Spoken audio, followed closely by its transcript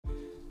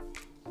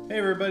Hey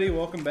everybody,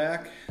 welcome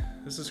back.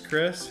 This is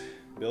Chris,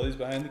 Billy's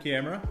behind the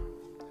camera,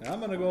 and I'm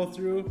gonna go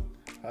through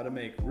how to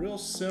make real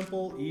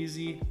simple,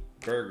 easy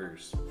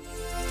burgers.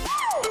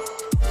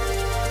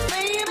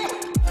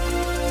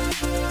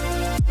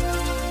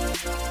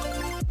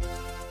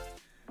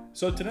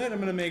 So tonight I'm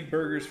gonna make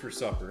burgers for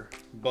supper,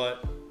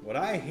 but what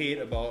I hate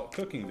about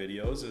cooking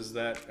videos is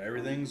that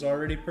everything's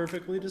already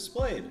perfectly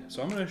displayed.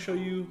 So I'm gonna show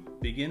you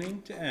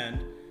beginning to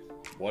end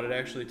what it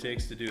actually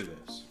takes to do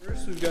this.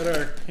 First, we've got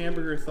our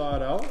hamburger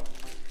thawed out.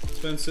 It's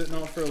been sitting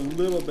out for a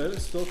little bit.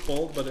 It's still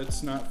cold, but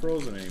it's not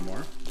frozen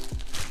anymore.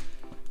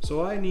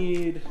 So I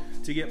need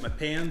to get my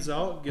pans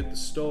out, get the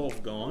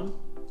stove going,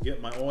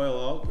 get my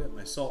oil out, get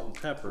my salt and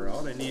pepper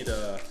out. I need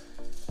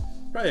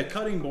probably a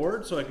cutting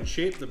board so I can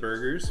shape the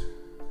burgers,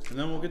 and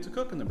then we'll get to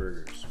cooking the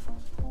burgers.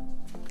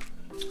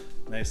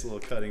 Nice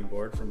little cutting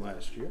board from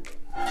last year.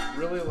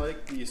 Really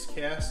like these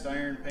cast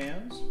iron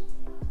pans.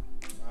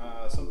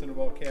 Something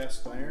about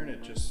cast iron,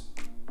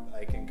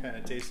 I can kind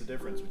of taste the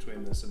difference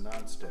between this and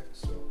non-stick.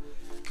 So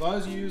as long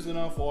as you use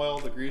enough oil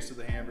to grease of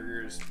the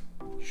hamburgers,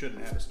 you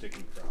shouldn't have a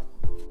sticking problem.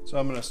 So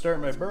I'm going to start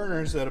my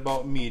burners at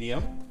about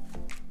medium.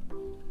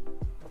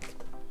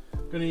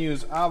 I'm going to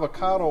use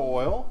avocado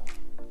oil.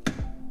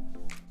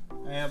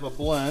 I have a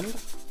blend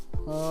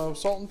of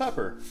salt and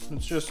pepper.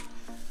 It's just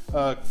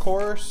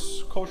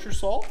coarse kosher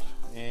salt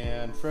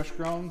and fresh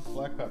ground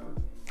black pepper.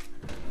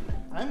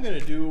 I'm going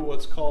to do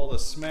what's called a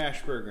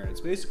smash burger.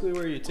 It's basically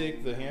where you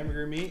take the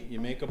hamburger meat, you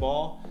make a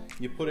ball,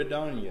 you put it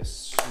down and you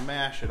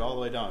smash it all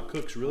the way down. It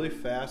cooks really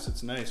fast.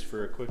 It's nice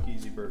for a quick,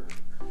 easy burger.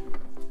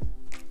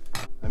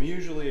 I'm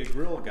usually a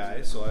grill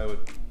guy, so I would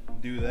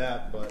do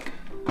that, but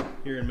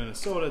here in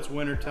Minnesota it's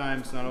winter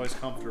time. It's not always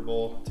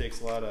comfortable. It takes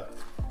a lot of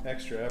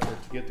extra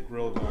effort to get the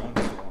grill going,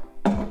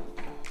 so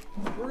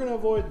we're going to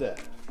avoid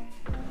that.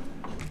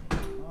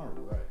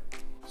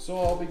 So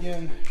I'll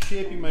begin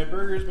shaping my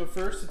burgers, but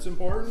first it's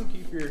important,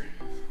 keep your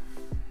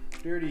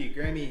dirty,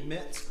 grimy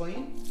mitts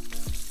clean.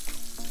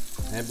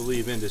 I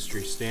believe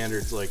industry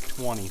standard's like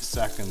 20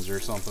 seconds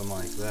or something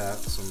like that.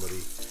 Somebody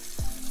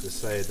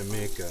decided to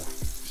make a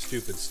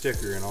stupid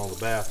sticker in all the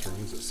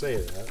bathrooms that say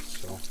that.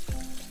 So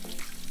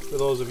for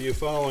those of you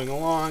following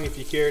along, if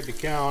you cared to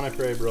count, I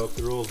probably broke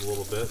the rules a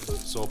little bit, but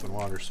soap and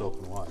water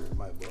in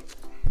my book.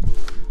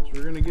 So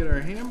we're gonna get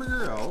our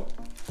hamburger out.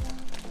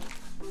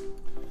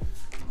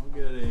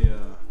 Get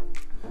a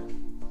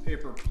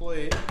paper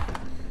plate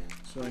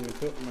so I can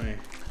put my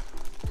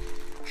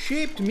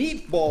shaped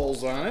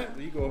meatballs on it.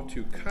 We go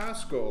to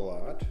Costco a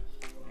lot,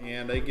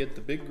 and I get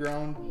the big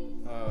ground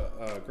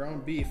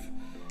beef.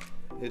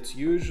 It's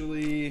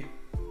usually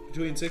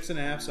between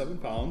 6.5 7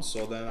 pounds.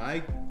 So then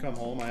I come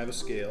home, I have a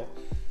scale,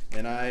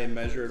 and I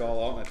measure it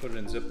all out, and I put it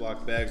in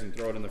Ziploc bags and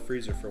throw it in the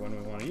freezer for when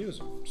we want to use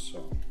them.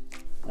 So,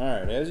 all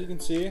right, as you can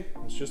see,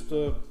 it's just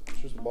a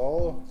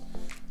ball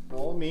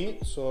of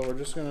meat, so we're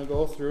just going to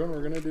go through and we're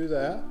going to do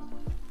that.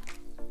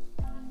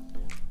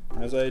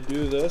 As I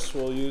do this,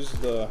 we'll use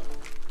the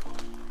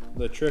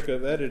trick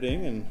of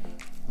editing, and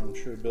I'm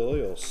sure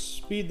Billy will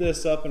speed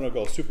this up and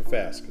it'll go super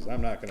fast because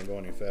I'm not going to go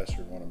any faster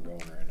than what I'm going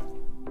right now.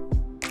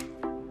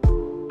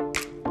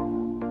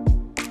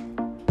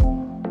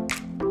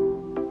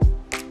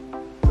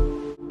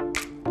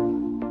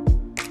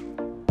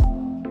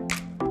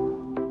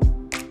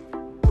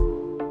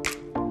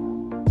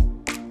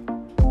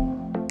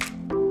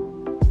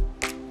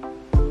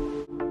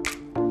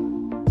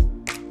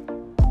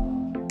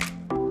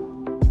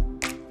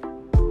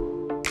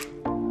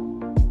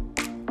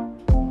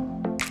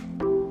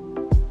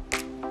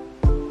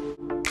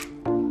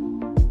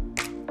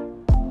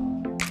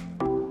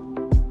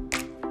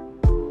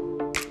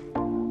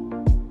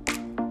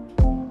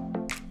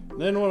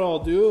 Then what I'll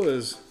do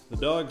is, the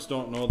dogs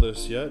don't know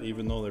this yet,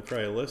 even though they're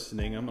probably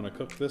listening, I'm going to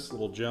cook this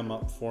little gem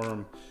up for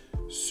them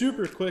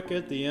super quick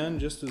at the end,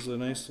 just as a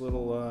nice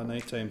little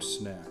nighttime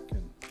snack.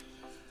 And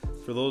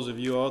for those of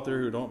you out there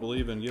who don't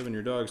believe in giving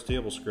your dogs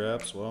table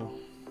scraps, well,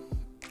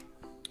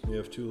 we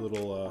have two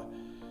little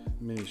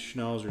mini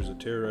schnauzers that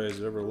terrorize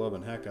the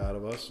ever-loving heck out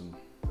of us, and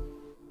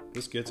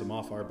this gets them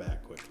off our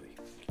back quickly.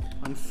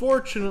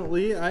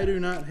 Unfortunately, I do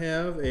not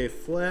have a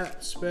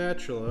flat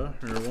spatula,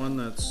 or one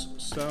that's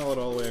solid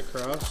all the way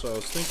across, so I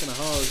was thinking of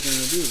how I was going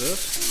to do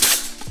this.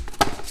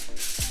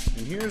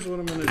 And here's what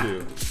I'm going to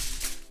do.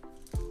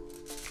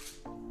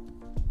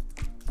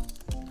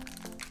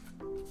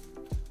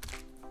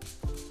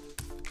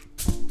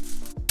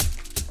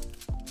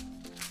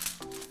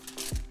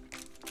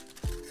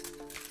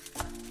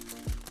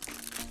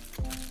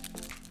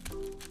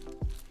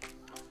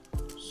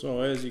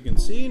 So as you can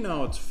see,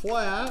 now it's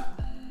flat.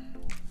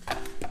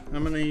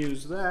 I'm going to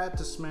use that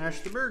to smash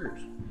the burgers,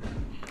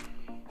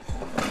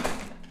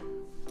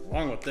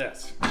 along with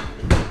this.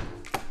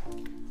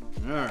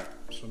 Alright,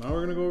 so now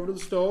we're going to go over to the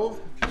stove.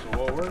 So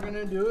what we're going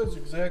to do is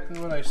exactly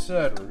what I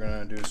said. We're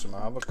going to do some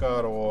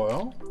avocado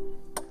oil.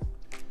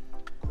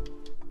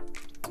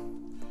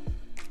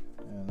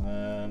 And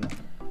then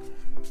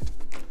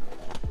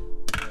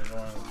we're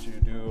going to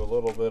do a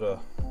little bit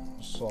of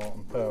salt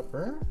and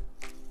pepper.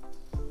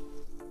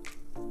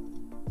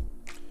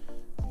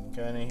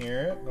 Kind of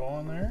hear it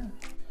going there.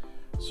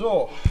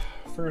 So,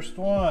 first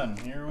one,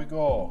 here we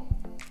go.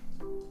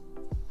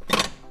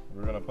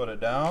 We're gonna put it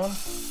down, and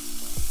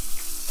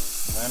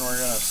then we're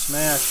gonna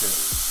smash it.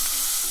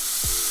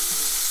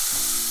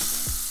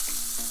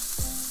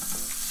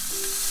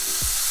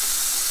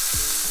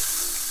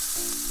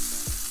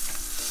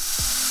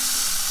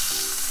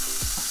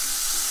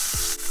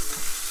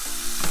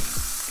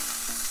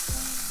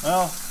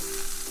 Well,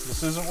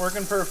 this isn't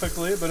working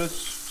perfectly, but it's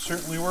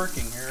certainly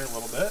working here a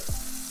little bit.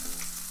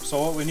 So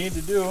what we need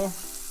to do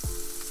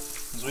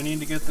is we need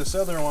to get this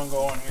other one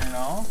going here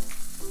now.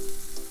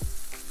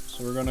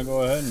 So we're going to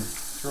go ahead and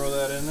throw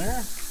that in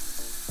there.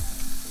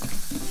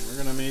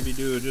 We're going to maybe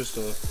do just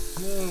a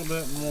little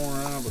bit more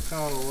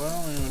avocado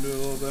oil. I'm going to do a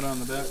little bit on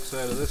the back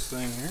side of this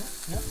thing here.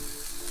 Yep.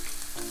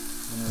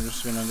 And we're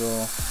just going to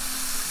go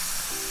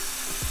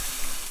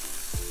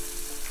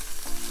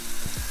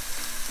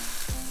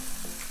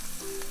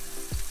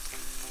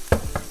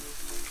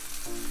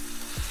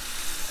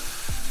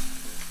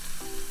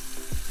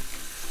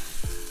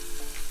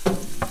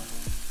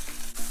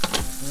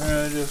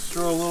just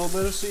throw a little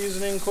bit of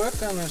seasoning quick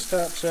on this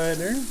top side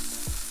there.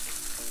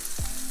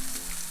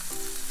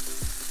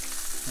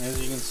 As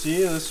you can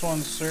see, this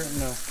one's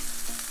starting to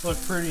look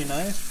pretty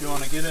nice. If you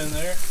want to get in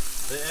there,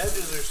 the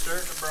edges are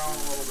starting to brown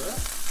a little bit,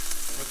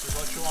 which is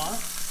what you want.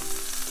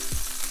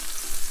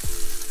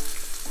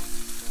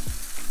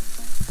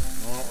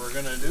 And what we're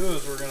going to do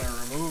is we're going to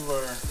remove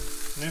our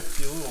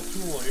nifty little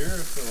tool here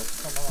so it'll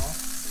come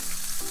off.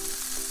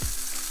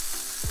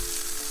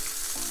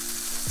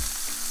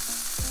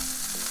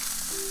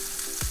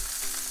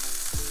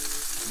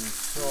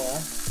 So,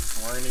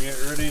 we're going to get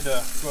ready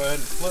to go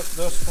ahead and flip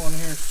this one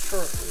here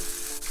shortly.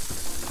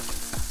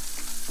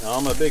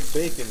 Now, I'm a big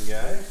bacon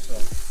guy, so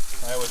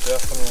I would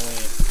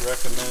definitely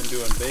recommend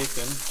doing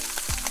bacon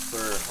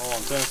for all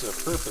intensive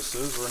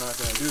purposes. We're not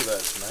going to do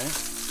that tonight.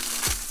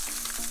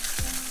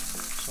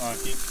 Just want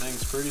to keep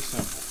things pretty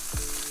simple.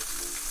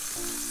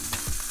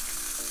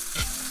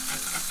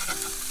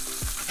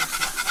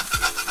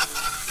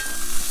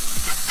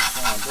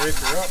 Just want to break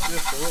her up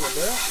just a little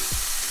bit.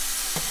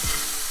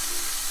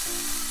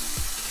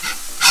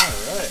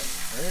 Alright,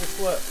 ready to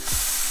flip.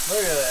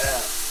 Look at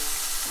that.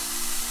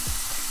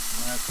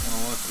 That's going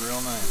to look real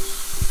nice.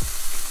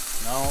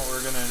 Now what we're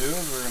going to do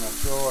is we're going to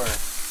throw our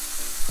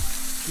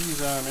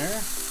cheese on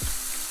there.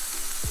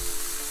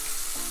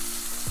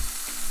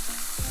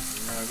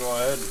 We're going to go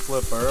ahead and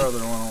flip our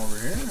other one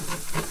over here.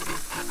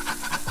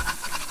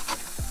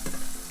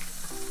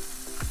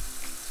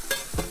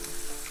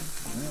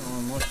 That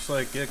one looks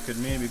like it could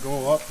maybe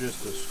go up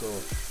just a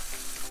skosh.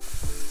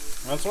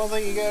 That's one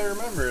thing you gotta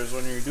remember is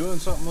when you're doing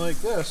something like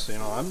this, you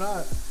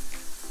know,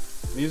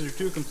 these are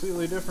two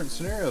completely different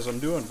scenarios. I'm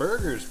doing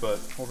burgers,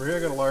 but over here I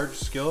got a large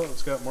skillet,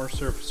 it's got more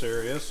surface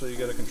area, so you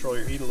gotta control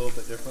your heat a little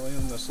bit differently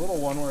than this little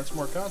one where it's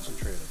more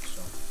concentrated,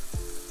 so.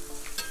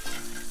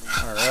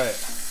 Alright.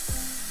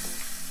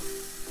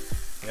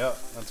 Yep,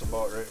 that's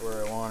about right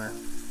where I want her.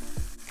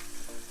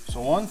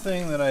 So one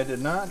thing that I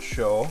did not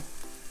show,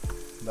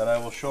 that I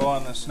will show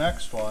on this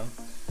next one,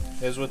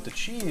 is with the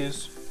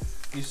cheese.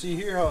 You see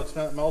here how it's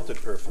not melted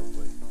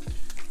perfectly.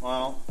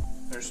 Well,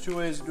 there's two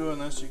ways of doing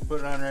this. You can put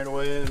it on right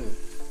away and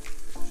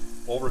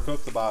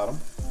overcook the bottom,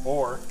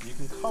 or you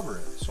can cover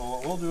it. So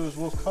what we'll do is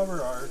we'll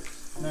cover our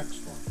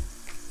next one.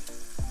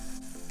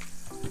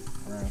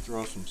 We're going to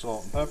throw some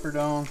salt and pepper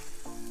down.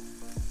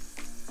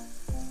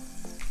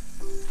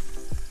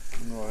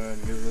 Go ahead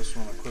and give this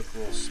one a quick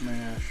little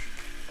smash.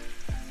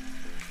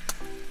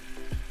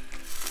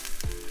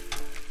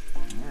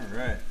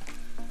 Alright.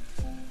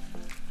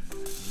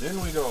 Then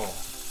we go.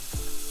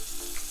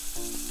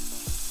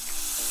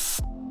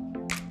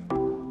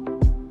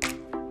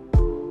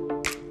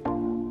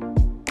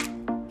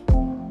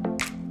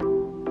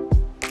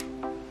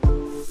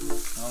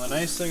 Now the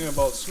nice thing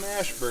about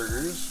smash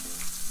burgers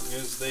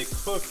is they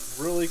cook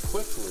really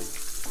quickly.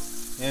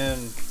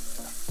 And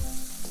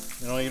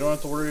you know, you don't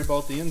have to worry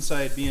about the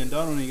inside being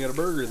done when you get a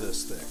burger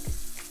this thick.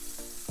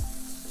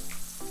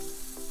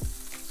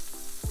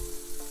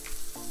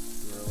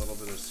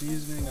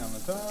 Seasoning on the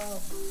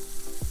top.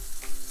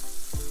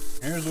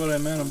 Here's what I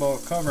meant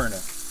about covering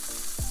it.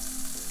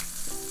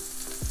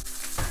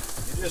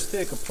 You just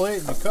take a plate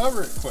and you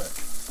cover it quick.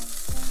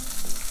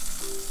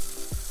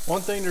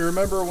 One thing to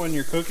remember when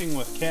you're cooking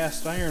with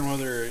cast iron,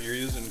 whether you're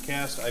using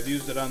I've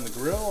used it on the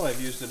grill,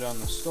 I've used it on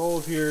the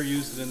stove here,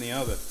 used it in the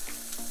oven.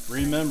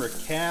 Remember,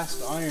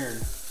 cast iron,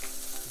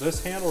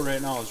 this handle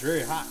right now is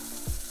very hot.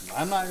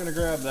 I'm not going to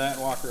grab that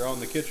and walk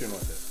around the kitchen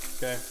with it,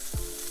 okay?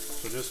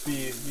 So just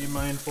be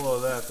mindful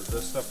of that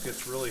this stuff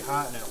gets really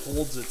hot and it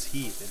holds its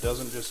heat. It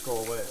doesn't just go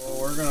away.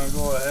 Well, we're going to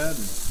go ahead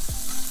and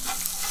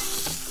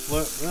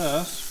flip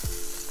this.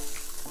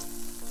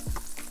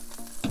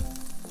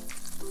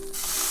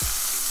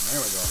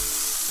 There we go.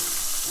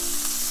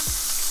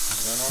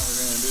 Then what we're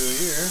going to do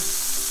here,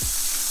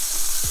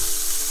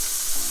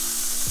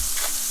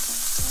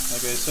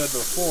 like I said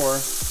before,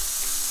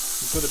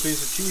 you put a piece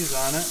of cheese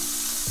on it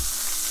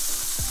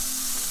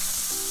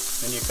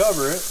and you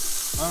cover it.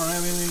 I don't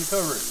have anything to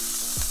cover it. I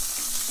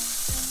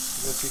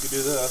guess you could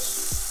do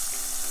this.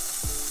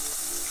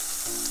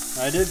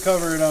 I did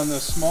cover it on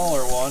this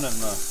smaller one, and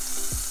the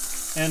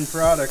end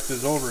product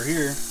is over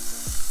here.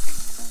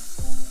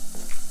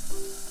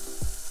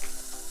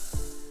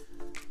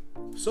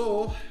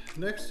 So,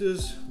 next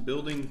is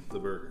building the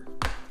burger.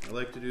 I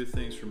like to do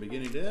things from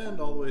beginning to end,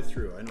 all the way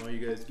through. I know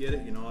you guys get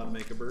it, you know how to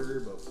make a burger,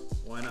 but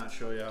why not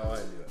show you how I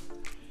do it?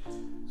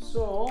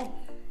 So,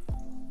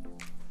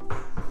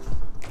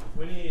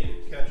 we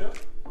need ketchup.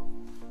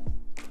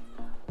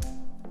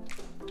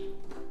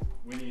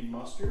 We need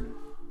mustard.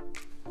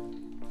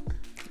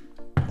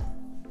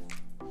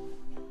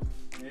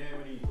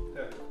 And we need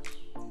pickles.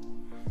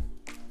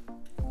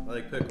 I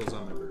like pickles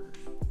on my burgers.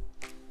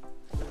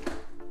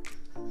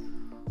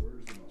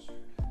 Where's the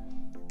mustard?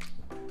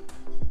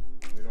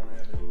 We don't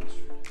have any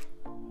mustard.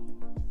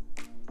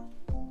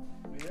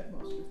 We had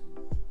mustard.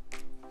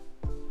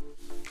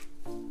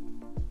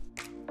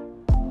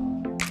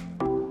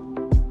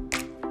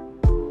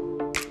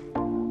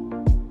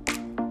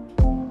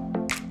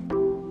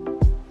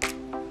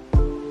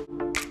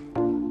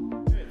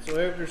 So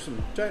after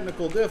some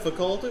technical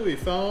difficulty, we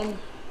found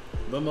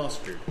the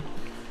mustard.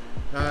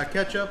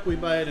 Ketchup, we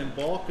buy it in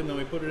bulk, and then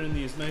we put it in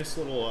these nice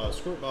little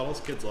squirt bottles.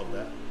 Kids love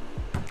that.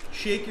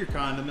 Shake your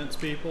condiments,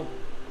 people.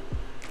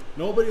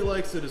 Nobody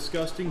likes the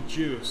disgusting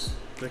juice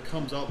that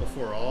comes out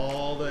before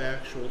all the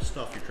actual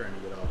stuff you're trying to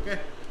get out, okay?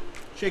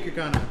 Shake your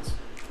condiments.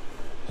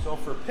 So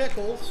for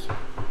pickles,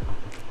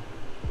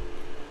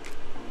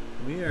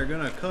 we are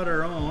gonna cut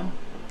our own.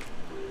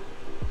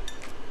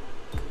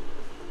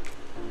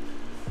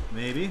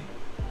 Maybe.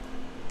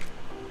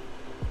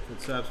 If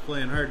it stops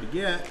playing hard to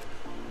get.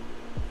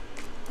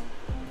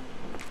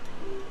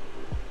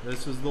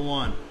 This is the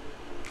one.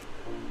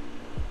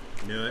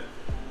 Knew it.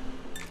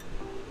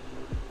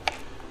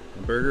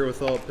 A burger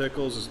without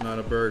pickles is not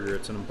a burger,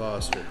 it's an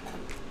imposter.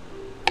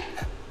 I'll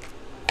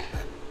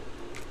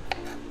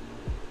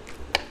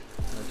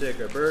take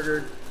our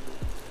burger,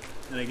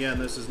 and again,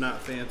 this is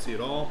not fancy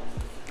at all.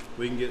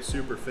 We can get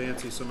super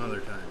fancy some other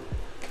time.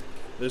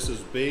 This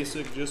is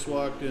basic, just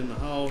walked in the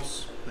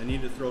house. I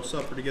need to throw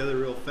supper together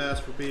real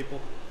fast for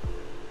people.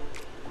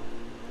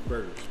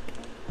 Burgers.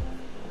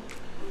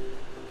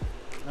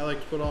 I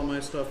like to put all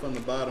my stuff on the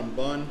bottom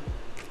bun.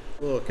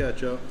 A little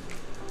ketchup.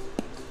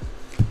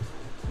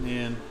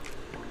 And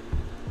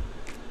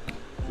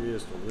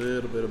just a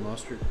little bit of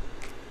mustard.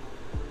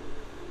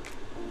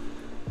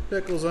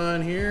 Pickles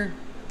on here.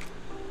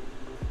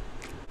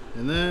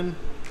 And then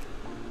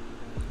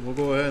we'll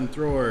go ahead and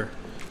throw our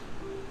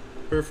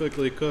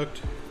perfectly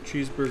cooked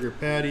cheeseburger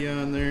patty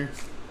on there.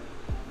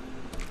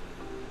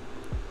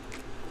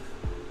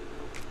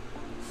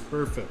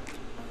 Perfect.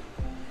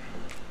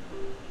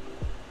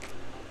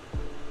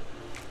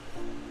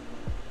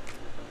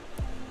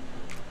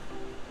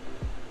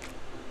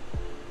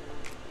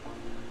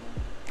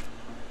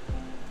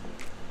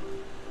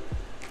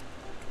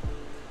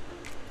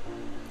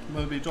 I'm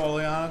gonna be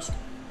totally honest.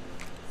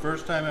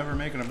 First time ever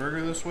making a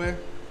burger this way.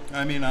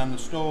 I mean on the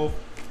stove,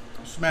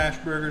 smash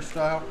burger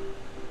style.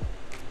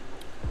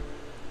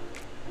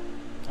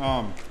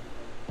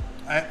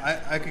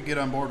 I could get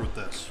on board with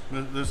this.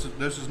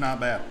 This is not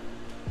bad.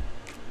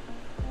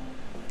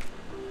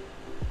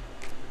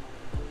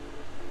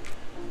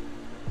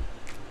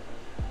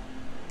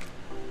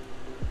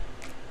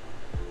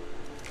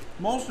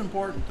 Most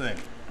important thing,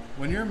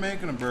 when you're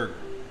making a burger,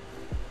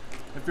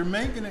 if you're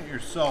making it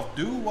yourself,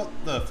 do what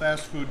the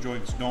fast food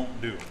joints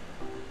don't do.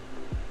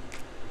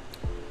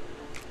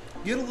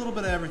 Get a little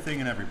bit of everything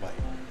in every bite.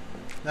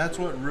 That's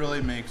what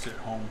really makes it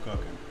home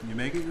cooking. You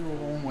make it your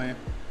own way.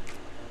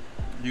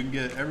 You can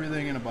get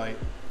everything in a bite.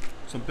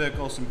 Some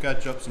pickles, some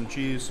ketchup, some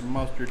cheese, some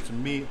mustard,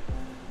 some meat.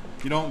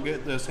 You don't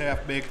get this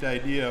half-baked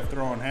idea of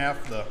throwing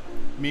half the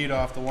meat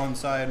off the one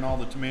side and all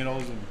the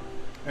tomatoes and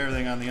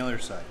everything on the other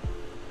side.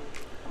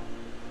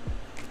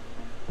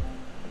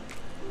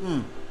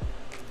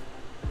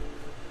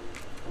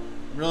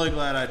 Really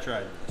glad I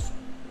tried this.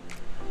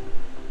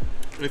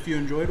 If you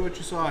enjoyed what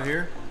you saw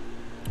here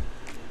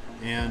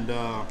and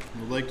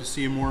would like to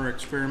see more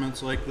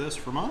experiments like this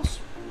from us,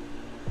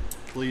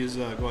 please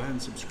go ahead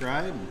and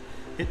subscribe and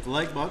hit the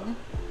like button,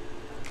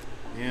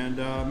 and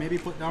maybe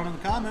put down in the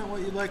comment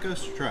what you'd like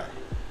us to try.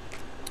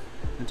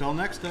 Until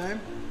next time,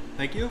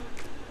 thank you.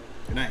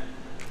 Good night.